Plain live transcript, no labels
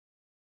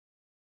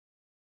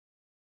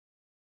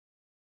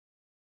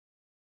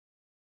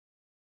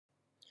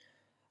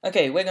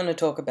Okay, we're going to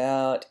talk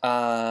about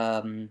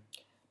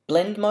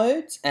blend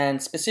modes and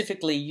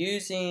specifically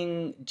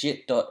using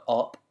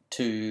jit.op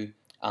to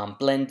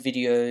blend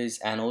videos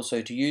and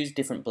also to use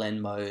different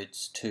blend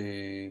modes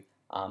to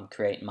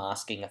create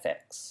masking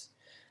effects.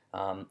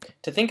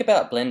 To think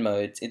about blend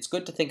modes, it's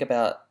good to think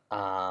about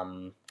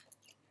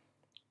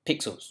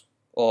pixels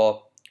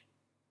or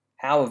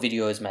how a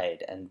video is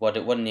made and what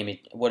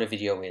a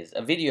video is.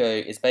 A video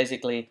is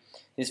basically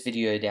this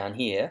video down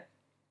here.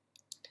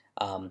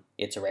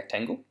 It's a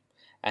rectangle,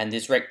 and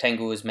this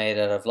rectangle is made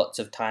out of lots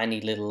of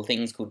tiny little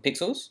things called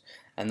pixels,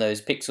 and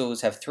those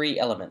pixels have three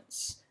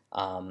elements,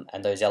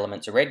 and those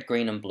elements are red,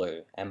 green, and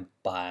blue, and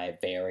by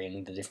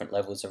varying the different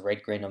levels of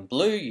red, green, and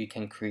blue, you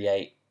can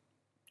create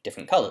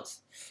different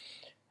colors.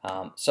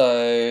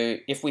 So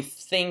if we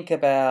think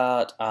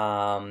about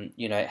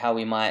how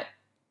we might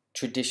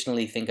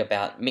traditionally think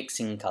about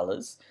mixing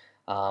colors,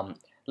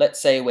 let's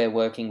say we're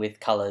working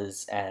with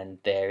colors and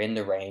they're in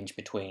the range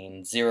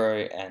between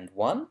 0 and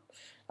 1.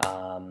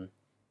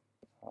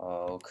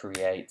 I'll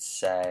create,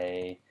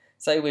 say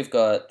we've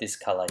got this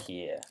color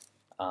here,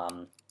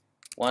 1.0,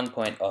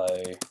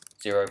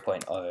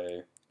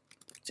 0.0,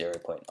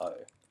 0.0.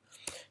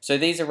 So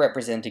these are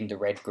representing the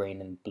red,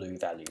 green, and blue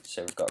values.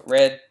 So we've got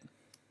red,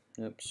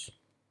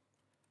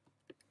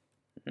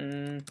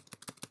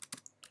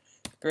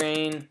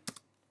 green,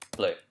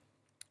 blue.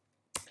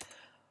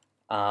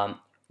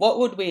 What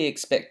would we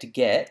expect to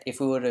get if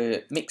we were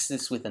to mix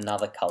this with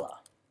another color?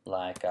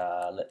 Like,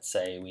 let's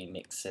say we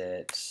mix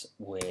it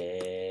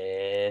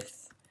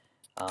with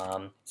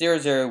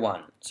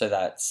 001. So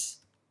that's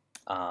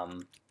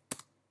no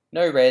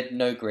red,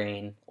 no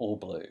green, all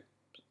blue.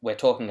 We're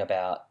talking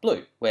about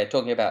blue. We're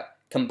talking about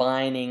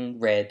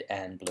combining red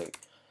and blue.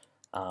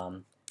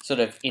 Sort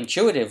of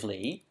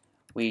intuitively,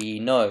 we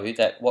know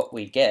that what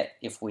we get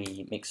if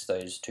we mix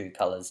those two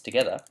colors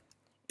together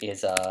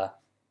is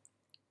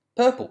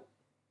purple,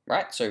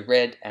 right? So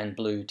red and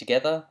blue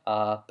together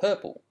are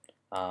purple,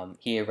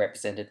 here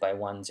represented by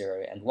 1,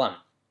 0, and 1.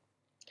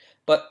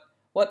 But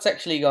what's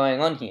actually going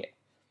on here?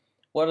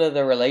 What are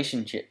the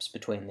relationships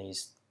between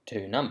these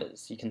two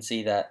numbers? You can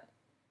see that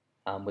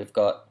we've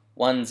got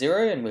 1,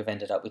 0, and we've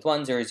ended up with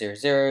 1, 0, 0,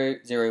 0,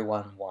 0,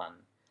 1, 1.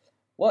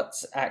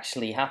 What's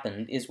actually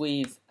happened is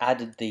we've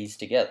added these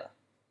together.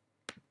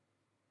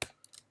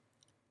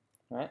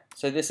 Right?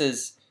 So this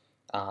is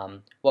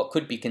what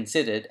could be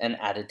considered an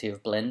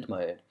additive blend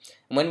mode.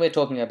 And when we're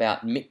talking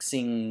about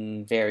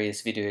mixing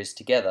various videos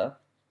together,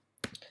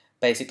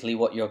 basically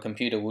what your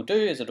computer will do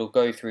is it'll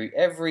go through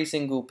every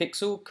single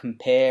pixel,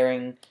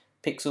 comparing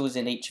pixels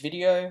in each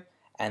video,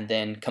 and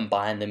then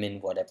combine them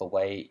in whatever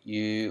way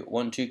you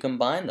want to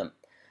combine them.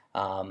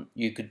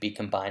 You could be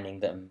combining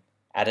them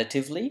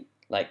additively,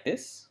 like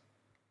this.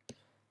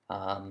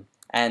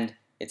 And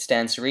it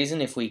stands to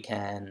reason if we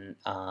can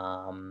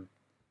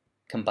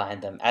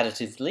combine them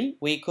additively,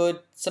 we could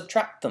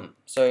subtract them.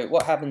 So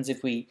what happens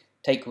if we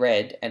take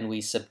red and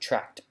we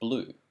subtract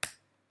blue?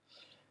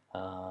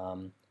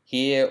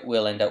 Here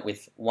we'll end up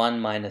with 1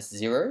 minus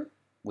 0,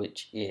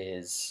 which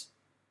is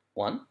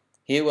 1.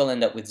 Here we'll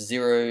end up with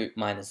 0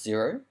 minus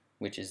 0,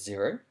 which is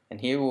 0.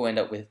 And here we'll end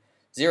up with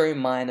 0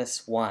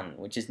 minus 1,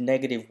 which is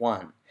negative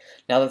 1.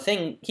 Now the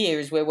thing here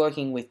is we're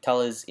working with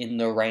colors in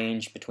the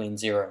range between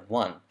 0 and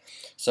 1.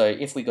 So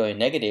if we go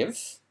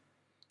negative,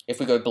 if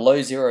we go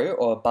below 0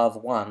 or above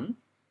 1,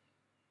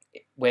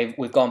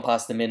 we've gone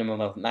past the minimum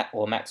of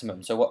or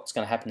maximum. So what's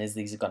going to happen is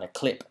these are going to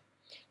clip.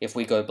 If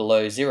we go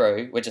below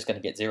 0, we're just going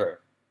to get 0.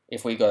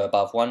 If we go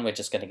above 1, we're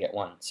just going to get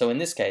 1. So in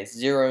this case,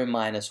 0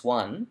 minus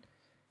 1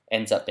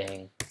 ends up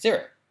being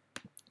 0.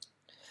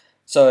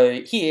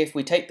 So here, if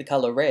we take the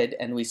color red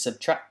and we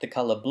subtract the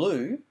color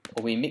blue,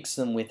 or we mix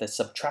them with a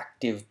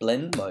subtractive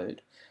blend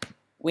mode,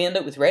 we end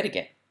up with red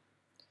again.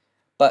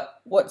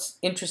 But what's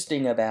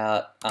interesting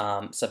about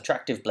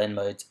subtractive blend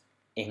modes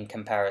in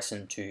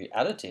comparison to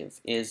additive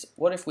is,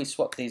 what if we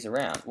swap these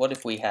around? What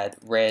if we had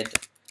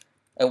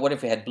what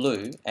if we had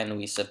blue and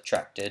we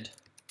subtracted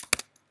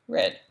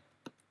red?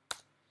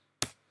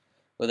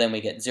 Well, then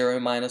we get 0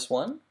 minus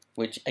 1,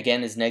 which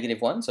again is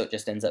negative 1, so it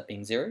just ends up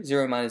being 0.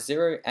 0 minus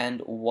 0,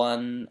 and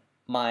 1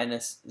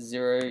 minus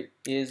 0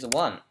 is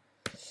 1.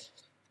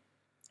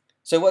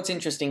 So what's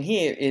interesting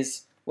here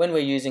is when we're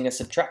using a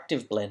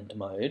subtractive blend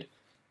mode,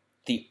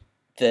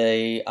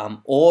 the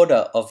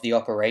order of the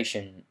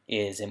operation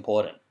is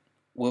important.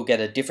 We'll get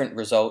a different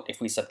result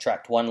if we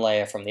subtract one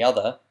layer from the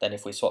other than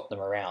if we swap them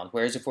around.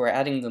 Whereas if we're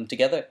adding them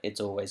together, it's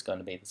always going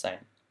to be the same.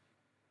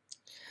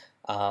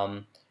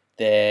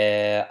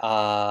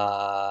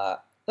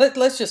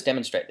 Let's just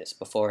demonstrate this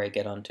before I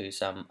get on to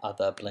some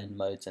other blend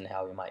modes and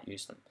how we might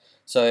use them.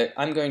 So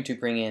I'm going to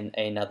bring in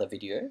another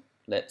video.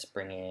 Let's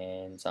bring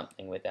in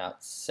something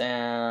without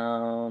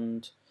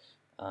sound.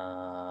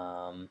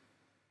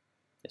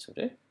 This will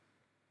do.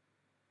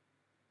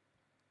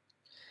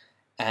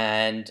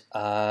 And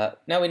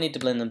now we need to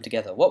blend them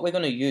together. What we're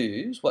going to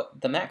use,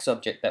 the max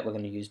object that we're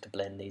going to use to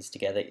blend these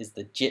together is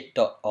the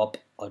jit.op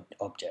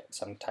object.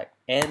 So I'm going to type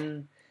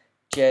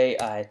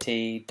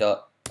njit.op.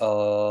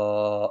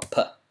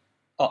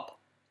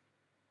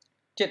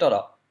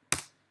 jit.op.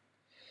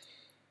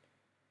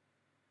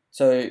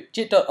 So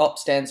jit.op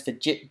stands for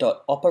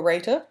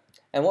jit.operator,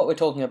 and what we're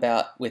talking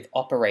about with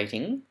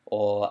operating,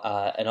 or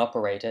an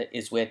operator,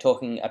 is we're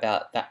talking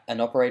about an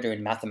operator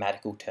in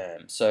mathematical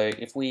terms. So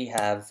if we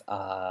have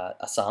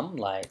a sum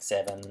like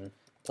 7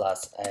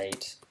 plus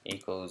 8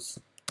 equals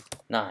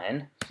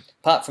 9,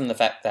 apart from the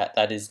fact that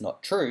that is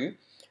not true,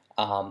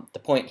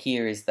 the point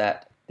here is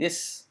that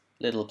this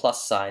little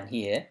plus sign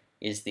here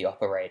is the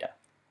operator,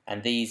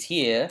 and these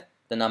here,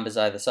 the numbers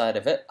either side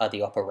of it, are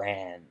the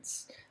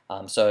operands.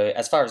 So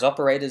as far as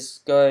operators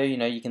go,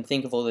 you can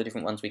think of all the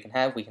different ones we can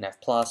have. We can have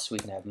plus, we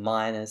can have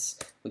minus,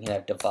 we can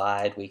have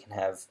divide, we can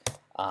have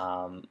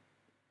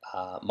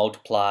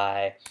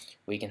multiply,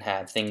 we can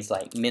have things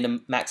like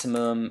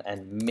maximum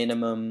and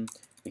minimum,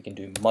 we can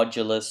do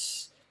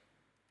modulus,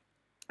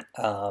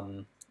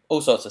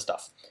 all sorts of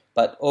stuff.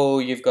 But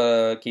all you've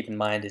got to keep in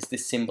mind is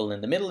this symbol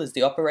in the middle is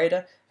the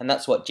operator, and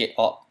that's what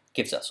jit.op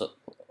gives us,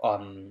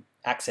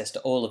 access to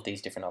all of these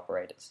different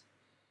operators.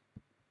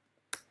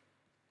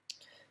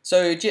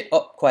 So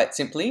jit.op quite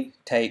simply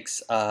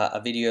takes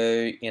a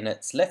video in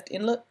its left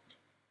inlet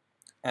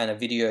and a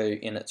video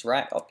in its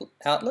right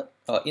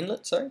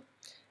inlet,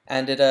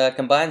 and it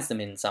combines them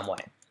in some way.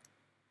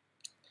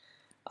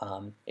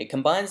 It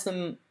combines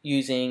them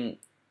using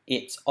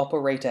its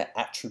operator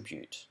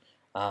attribute.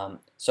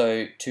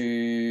 So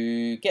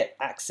to get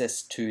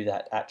access to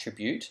that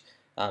attribute,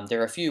 there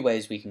are a few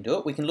ways we can do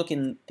it. We can look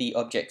in the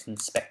object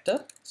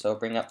inspector, so I'll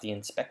bring up the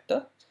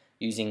inspector.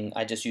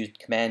 I just used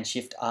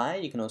Command-Shift-I,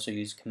 you can also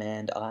use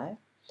Command-I.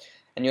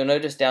 And you'll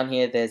notice down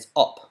here there's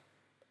op,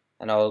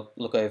 and I'll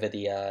look over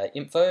the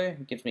info.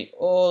 It gives me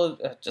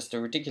just a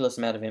ridiculous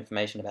amount of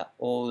information about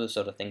all the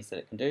sort of things that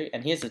it can do.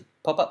 And here's a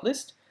pop-up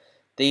list.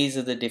 These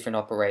are the different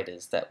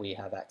operators that we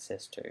have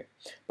access to.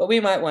 But we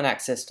might want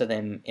access to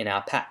them in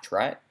our patch,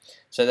 right?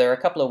 So there are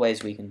a couple of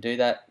ways we can do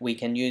that. We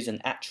can use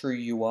an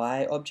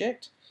attru_UI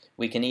object.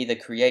 We can either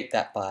create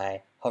that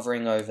by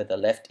hovering over the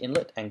left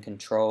inlet and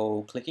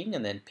control clicking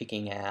and then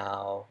picking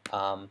our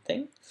our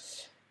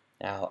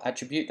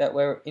attribute that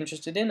we're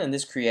interested in, and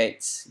this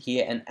creates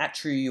here an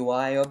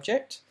attru_UI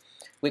object,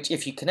 which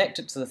if you connect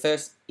it to the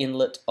first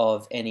inlet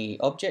of any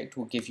object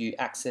will give you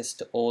access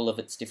to all of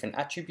its different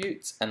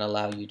attributes and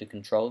allow you to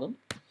control them.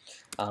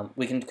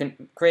 We can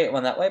create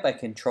one that way by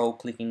control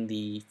clicking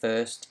the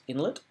first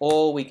inlet,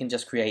 or we can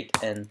just create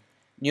a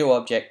new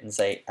object and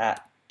say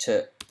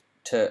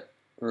attru_UI,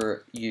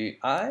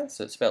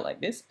 so it's spelled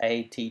like this,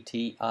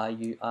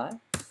 A-T-T-R-U-I.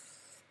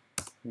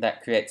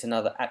 That creates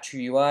another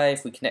attru_UI.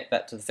 If we connect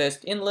that to the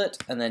first inlet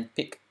and then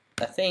pick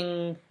a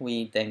thing,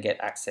 we then get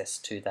access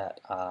to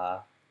that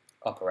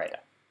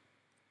operator.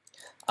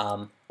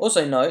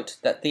 Also note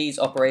that these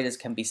operators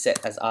can be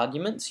set as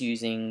arguments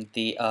using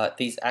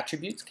these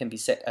attributes can be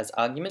set as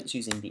arguments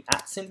using the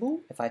 @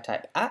 symbol. If I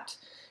type @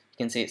 you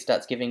can see it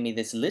starts giving me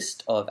this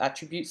list of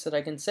attributes that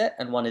I can set,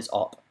 and one is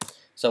op.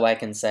 So I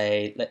can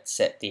say, let's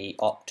set the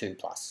op to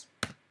plus.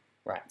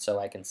 Right, so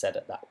I can set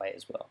it that way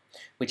as well,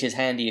 which is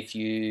handy if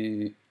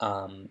you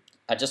are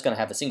just going to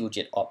have a single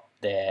jit.op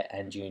there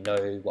and you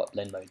know what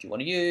blend mode you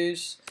want to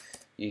use.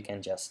 You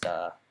can just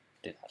do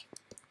that.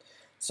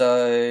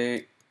 So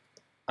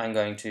I'm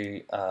going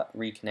to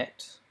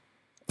reconnect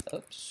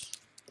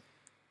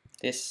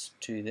this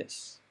to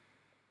this.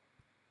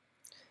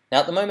 Now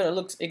at the moment it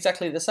looks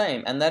exactly the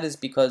same, and that is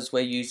because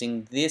we're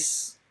using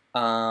this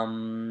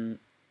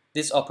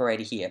this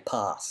operator here,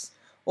 pass.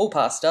 All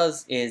pass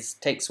does is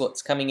takes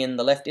what's coming in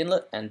the left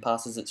inlet and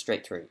passes it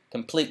straight through.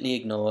 Completely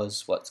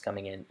ignores what's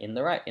coming in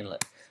the right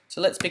inlet. So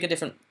let's pick a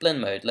different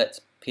blend mode.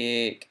 Let's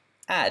pick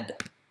add.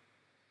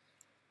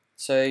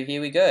 So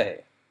here we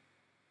go.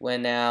 We're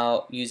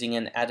now using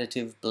an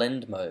additive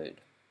blend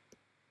mode.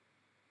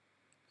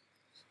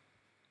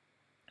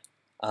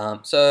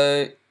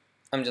 So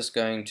I'm just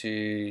going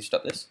to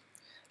stop this.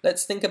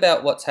 Let's think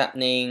about what's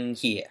happening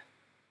here,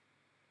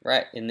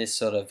 right, in this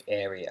sort of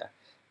area.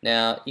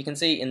 Now you can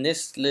see in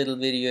this little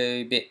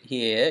video bit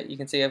here, you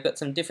can see I've got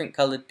some different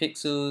colored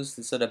pixels,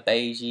 the sort of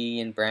beigey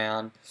and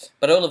brown,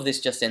 but all of this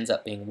just ends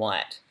up being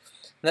white.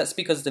 And that's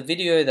because the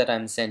video that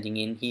I'm sending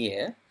in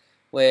here,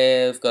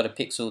 we've got a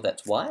pixel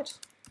that's white.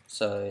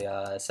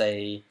 So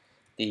say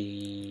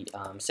the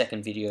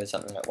second video is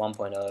something like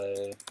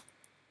 1.0,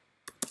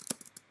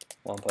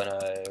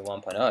 1.0,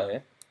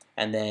 1.0,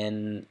 and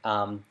then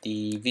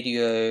the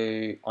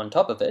video on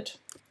top of it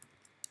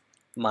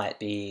might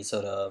be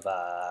sort of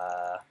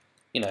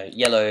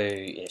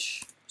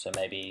yellowish, so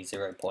maybe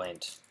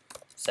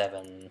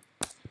 0.7,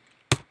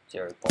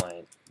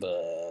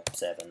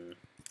 0.7,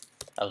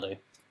 that'll do,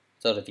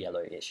 sort of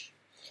yellowish.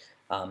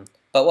 But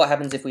what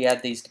happens if we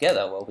add these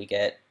together? Well, we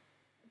get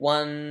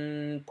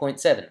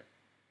 1.7,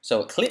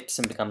 so it clips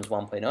and becomes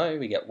 1.0,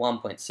 we get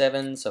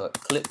 1.7, so it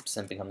clips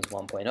and becomes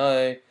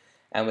 1.0,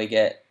 and we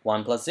get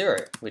 1 plus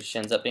 0, which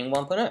ends up being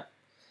 1.0.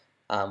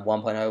 1.0,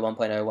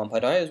 1.0,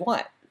 1.0 is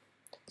white.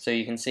 So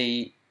you can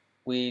see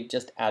we've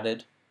just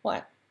added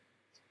white.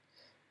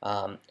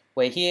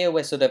 Where here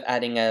we're sort of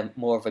adding a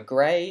more of a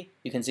grey.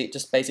 You can see it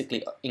just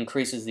basically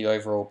increases the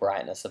overall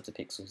brightness of the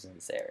pixels in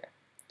this area.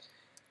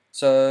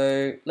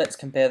 So let's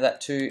compare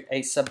that to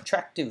a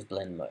subtractive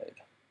blend mode.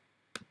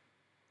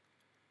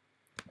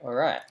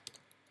 Alright,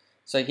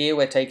 so here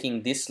we're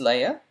taking this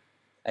layer,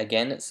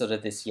 again it's sort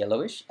of this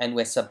yellowish, and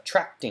we're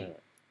subtracting.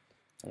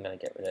 I'm going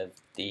to get rid of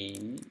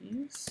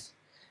these,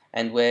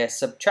 and we're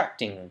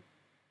subtracting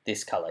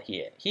this color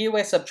here. Here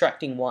we're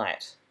subtracting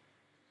white.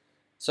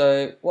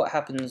 So what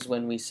happens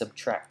when we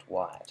subtract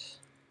white?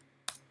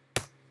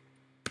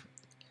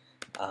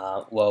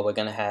 Well, we're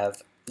going to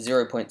have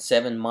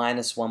 0.7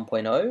 minus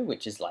 1.0,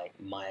 which is like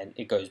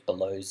it goes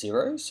below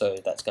 0, so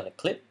that's going to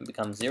clip and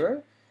become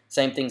 0.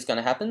 Same thing's going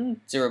to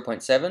happen,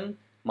 0.7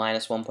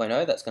 minus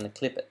 1.0, that's going to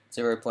clip at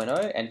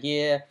 0.0, and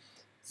here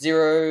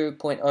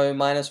 0.0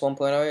 minus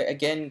 1.0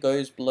 again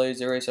goes below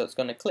 0, so it's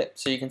going to clip.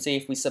 So you can see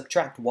if we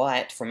subtract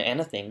white from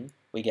anything,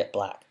 we get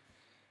black.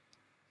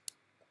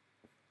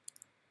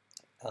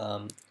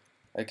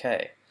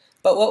 Okay,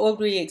 but what would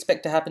we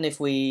expect to happen if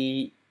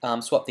we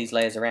swap these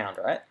layers around,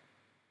 right?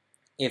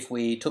 If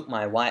we took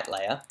my white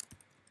layer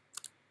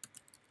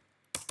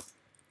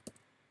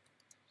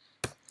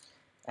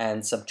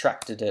and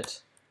subtracted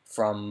it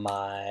from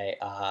my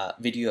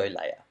video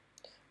layer.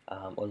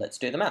 Well, let's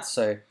do the math.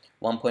 So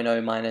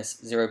 1.0 minus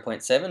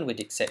 0.7, we'd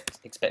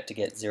expect to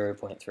get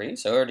 0.3,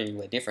 so already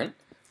we're different.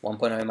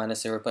 1.0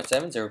 minus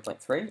 0.7,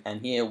 0.3,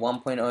 and here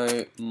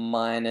 1.0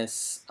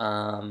 minus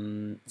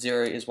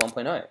 0 is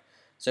 1.0.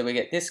 So we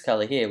get this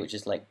color here, which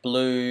is like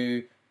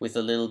blue with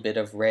a little bit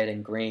of red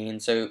and green.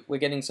 So we're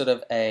getting sort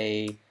of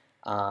a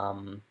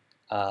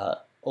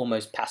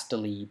almost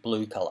pastel-y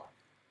blue color.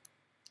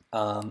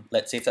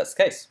 Let's see if that's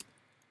the case.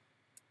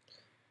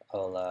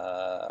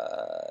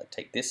 I'll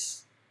take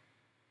this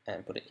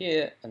and put it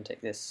here, and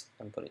take this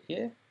and put it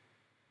here,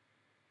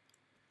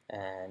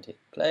 and hit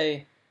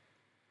play,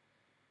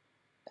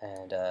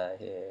 and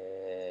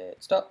hit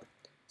stop.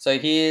 So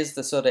here's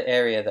the sort of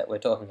area that we're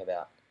talking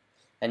about,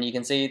 and you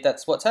can see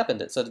that's what's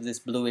happened. It's sort of this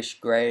bluish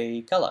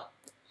grey color,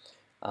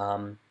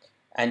 and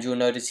you'll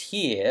notice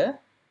here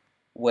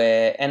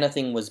where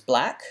anything was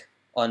black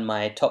on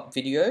my top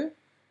video,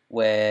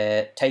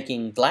 we're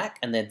taking black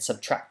and then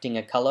subtracting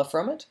a color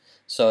from it.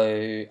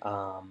 So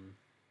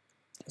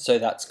so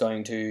that's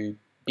going to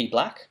be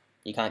black.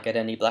 You can't get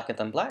any blacker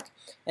than black.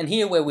 And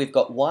here where we've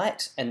got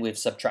white and we've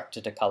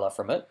subtracted a color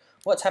from it,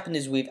 what's happened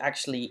is we've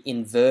actually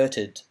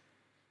inverted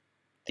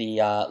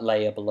the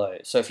layer below.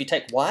 So if you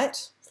take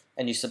white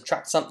and you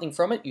subtract something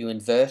from it, you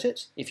invert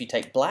it. If you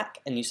take black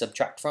and you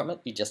subtract from it,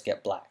 you just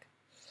get black.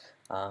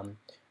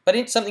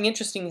 But something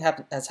interesting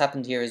has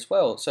happened here as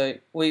well. So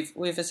we've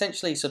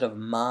essentially sort of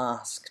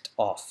masked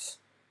off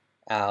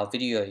our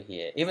video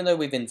here. Even though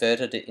we've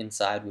inverted it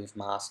inside, we've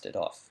masked it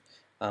off,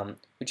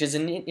 which is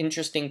an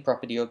interesting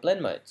property of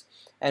blend modes.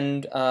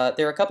 And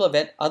there are a couple of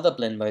other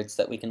blend modes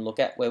that we can look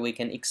at where we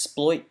can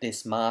exploit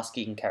this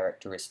masking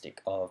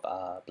characteristic of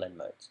blend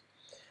modes.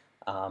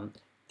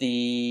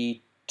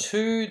 The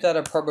two that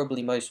are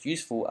probably most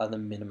useful are the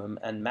minimum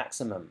and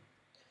maximum.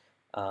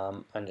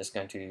 I'm just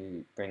going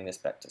to bring this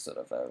back to sort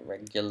of a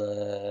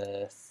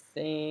regular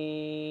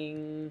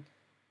thing.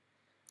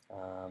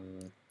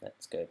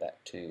 Let's go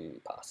back to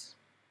pass.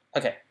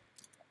 Okay.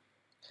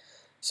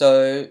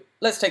 So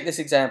let's take this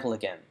example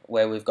again,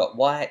 where we've got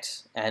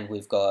white and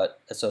we've got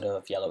a sort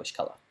of yellowish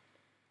color.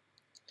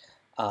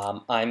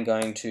 I'm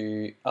going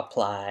to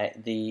apply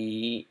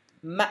the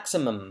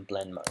maximum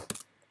blend mode.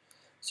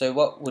 So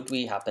what would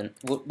we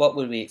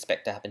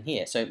expect to happen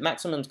here? So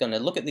maximum is going to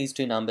look at these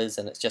two numbers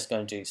and it's just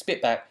going to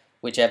spit back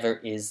whichever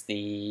is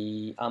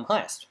the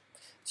highest.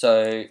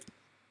 So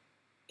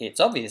it's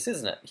obvious,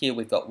 isn't it? Here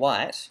we've got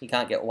white. You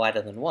can't get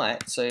whiter than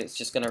white, so it's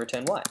just going to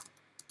return white.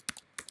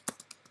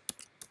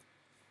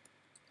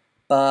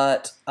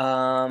 But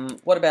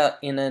what about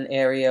in an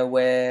area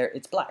where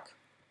it's black?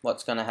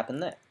 What's going to happen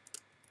there?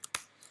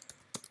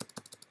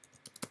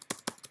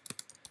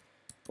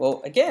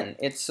 Well, again,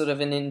 it's sort of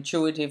an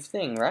intuitive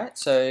thing, right?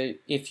 So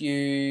if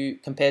you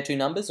compare two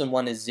numbers and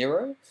one is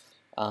 0,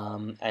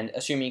 and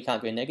assuming you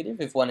can't go negative,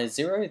 if one is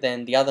 0,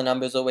 then the other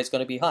number is always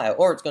going to be higher,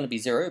 or it's going to be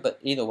 0, but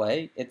either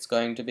way, it's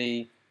going to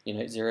be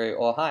 0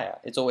 or higher.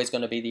 It's always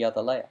going to be the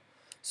other layer.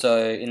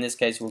 So in this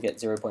case, we'll get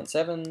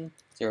 0.7,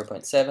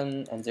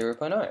 0.7, and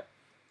 0.0,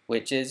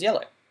 which is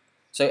yellow.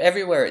 So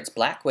everywhere it's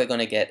black, we're going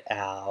to get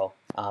our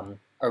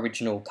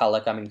original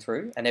color coming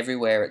through, and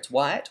everywhere it's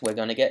white, we're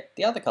going to get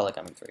the other color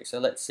coming through. So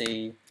let's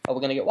see, we're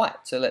going to get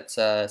white. So let's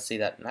see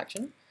that in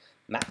action.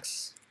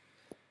 Max.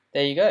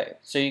 There you go.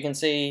 So you can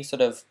see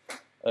sort of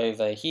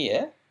over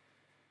here,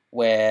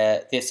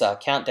 where this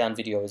countdown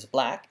video is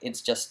black, it's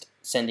just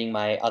sending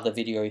my other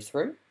video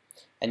through.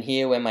 And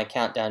here where my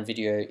countdown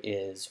video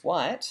is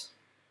white,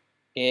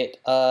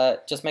 it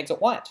just makes it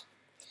white.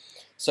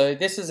 So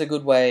this is a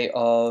good way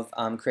of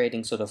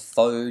creating sort of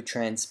faux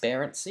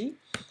transparency.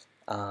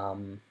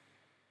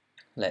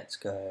 Let's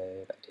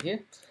go back to here.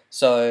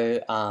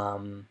 So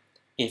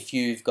if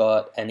you've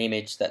got an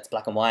image that's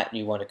black and white and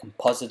you want to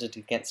composite it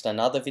against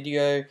another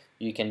video,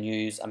 you can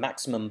use a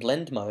maximum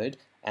blend mode,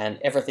 and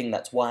everything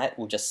that's white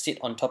will just sit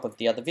on top of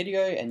the other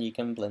video and you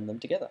can blend them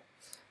together.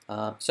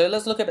 So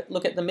let's look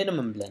at the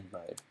minimum blend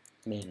mode,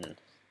 min.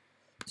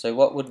 So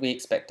what would we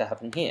expect to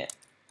happen here?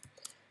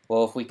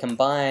 Well, if we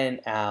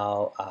combine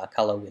our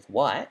color with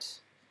white,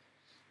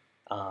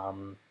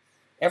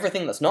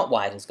 everything that's not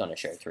white is going to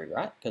show through,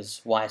 right?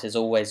 Because white is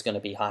always going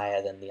to be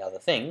higher than the other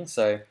thing.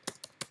 So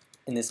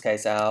in this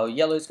case, our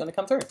yellow is going to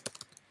come through.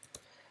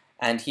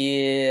 And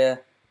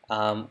here,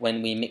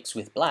 when we mix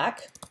with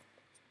black,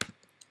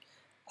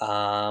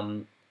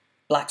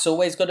 black's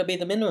always got to be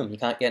the minimum. You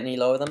can't get any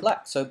lower than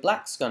black. So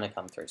black's going to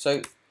come through.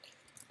 So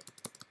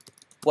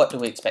what do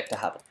we expect to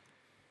happen?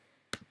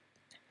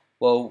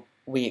 Well,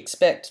 we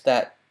expect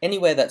that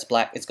anywhere that's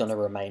black is going to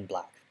remain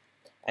black.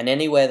 And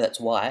anywhere that's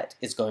white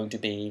is going to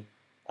be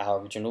our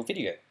original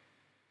video.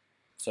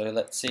 So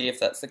let's see if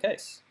that's the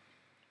case.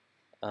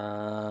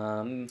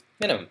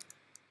 Minimum.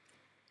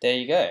 There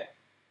you go.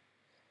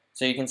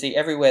 So you can see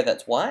everywhere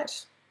that's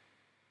white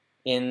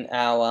in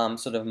our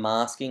sort of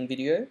masking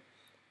video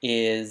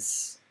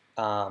is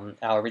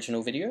our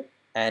original video,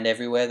 and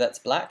everywhere that's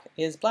black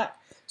is black.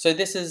 So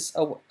this is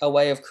a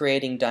way of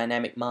creating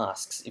dynamic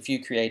masks. If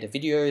you create a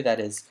video that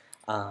is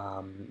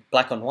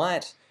black and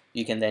white,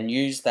 you can then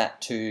use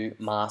that to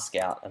mask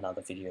out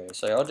another video.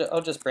 So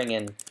I'll just bring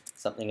in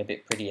something a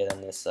bit prettier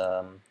than this.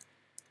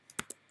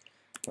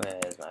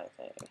 Where's my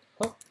thing?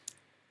 Oh.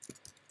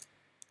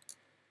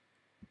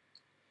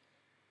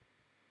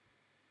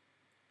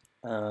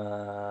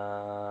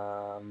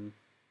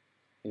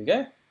 Here we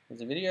go.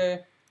 There's a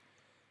video.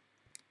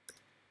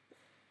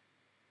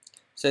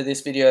 So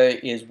this video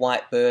is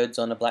white birds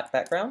on a black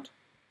background.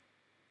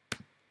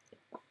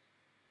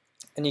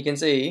 And you can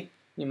see,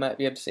 you might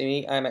be able to see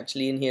me, I'm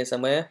actually in here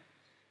somewhere.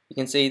 You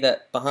can see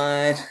that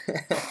behind,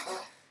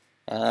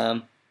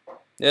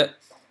 yep,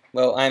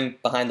 well, I'm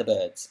behind the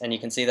birds. And you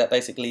can see that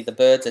basically the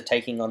birds are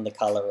taking on the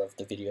color of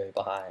the video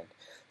behind.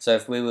 So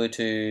if we were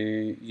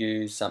to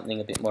use something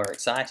a bit more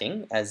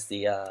exciting as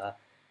the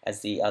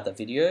other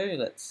video,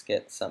 let's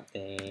get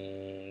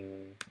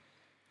something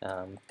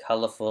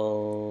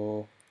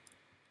colorful.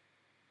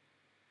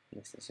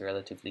 This is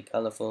relatively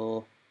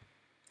colorful.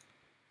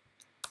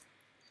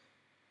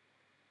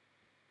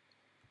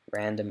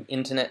 Random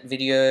internet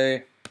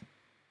video.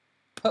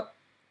 Oh.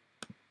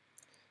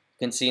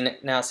 You can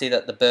now see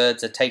that the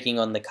birds are taking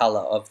on the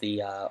color of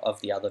the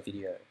other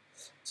video.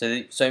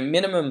 So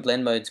minimum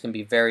blend modes can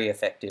be very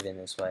effective in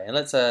this way. And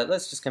let's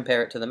just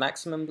compare it to the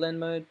maximum blend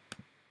mode.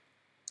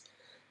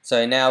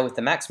 So now with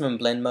the maximum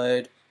blend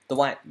mode,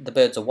 the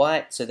birds are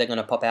white, so they're going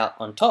to pop out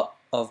on top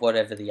of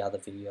whatever the other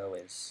video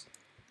is.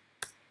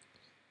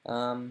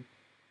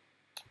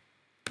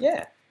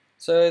 Yeah,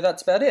 so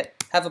that's about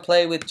it. Have a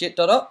play with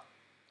jit.op.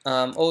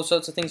 All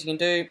sorts of things you can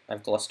do.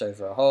 I've glossed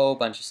over a whole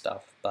bunch of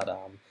stuff, but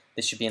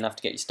this should be enough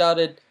to get you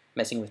started,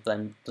 messing with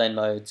blend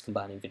modes,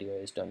 combining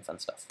videos, doing fun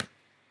stuff.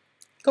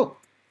 Cool.